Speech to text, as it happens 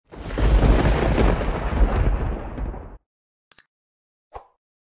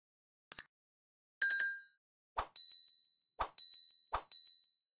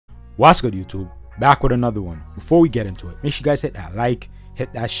What's good, YouTube? Back with another one. Before we get into it, make sure you guys hit that like,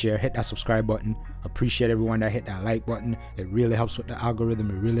 hit that share, hit that subscribe button. Appreciate everyone that hit that like button. It really helps with the algorithm.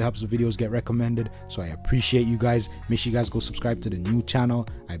 It really helps the videos get recommended. So I appreciate you guys. Make sure you guys go subscribe to the new channel.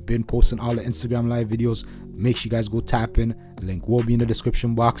 I've been posting all the Instagram live videos. Make sure you guys go tap in. Link will be in the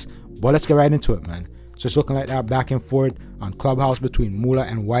description box. But let's get right into it, man. So it's looking like that back and forth on Clubhouse between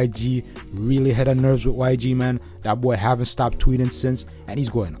Moula and YG. Really hit the nerves with YG, man. That boy haven't stopped tweeting since, and he's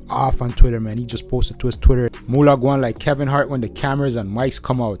going off on Twitter, man. He just posted to his Twitter. Moula going like Kevin Hart when the cameras and mics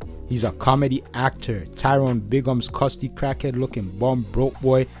come out. He's a comedy actor. Tyrone Biggums, custy crackhead looking bum broke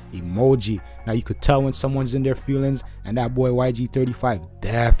boy emoji. Now you could tell when someone's in their feelings, and that boy YG35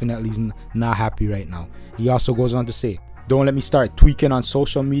 definitely is not happy right now. He also goes on to say, "Don't let me start tweaking on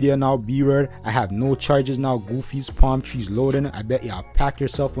social media now, B-word. I have no charges now, goofies, palm trees loading. I bet y'all pack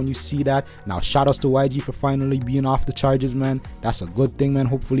yourself when you see that." Now shout outs to YG for finally being off the charges, man. That's a good thing, man.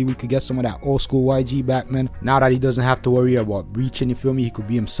 Hopefully we could get some of that old school YG back, man. Now that he doesn't have to worry about breaching, you feel me? He could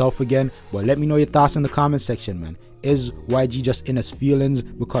be himself again. But let me know your thoughts in the comment section, man. Is YG just in his feelings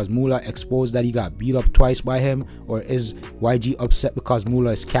because Moula exposed that he got beat up twice by him? Or is YG upset because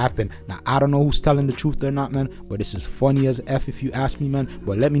Moula is capping? Now, I don't know who's telling the truth or not, man, but this is funny as F if you ask me, man.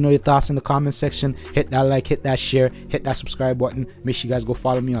 But let me know your thoughts in the comment section. Hit that like, hit that share, hit that subscribe button. Make sure you guys go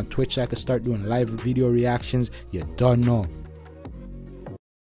follow me on Twitch so I can start doing live video reactions. You don't know.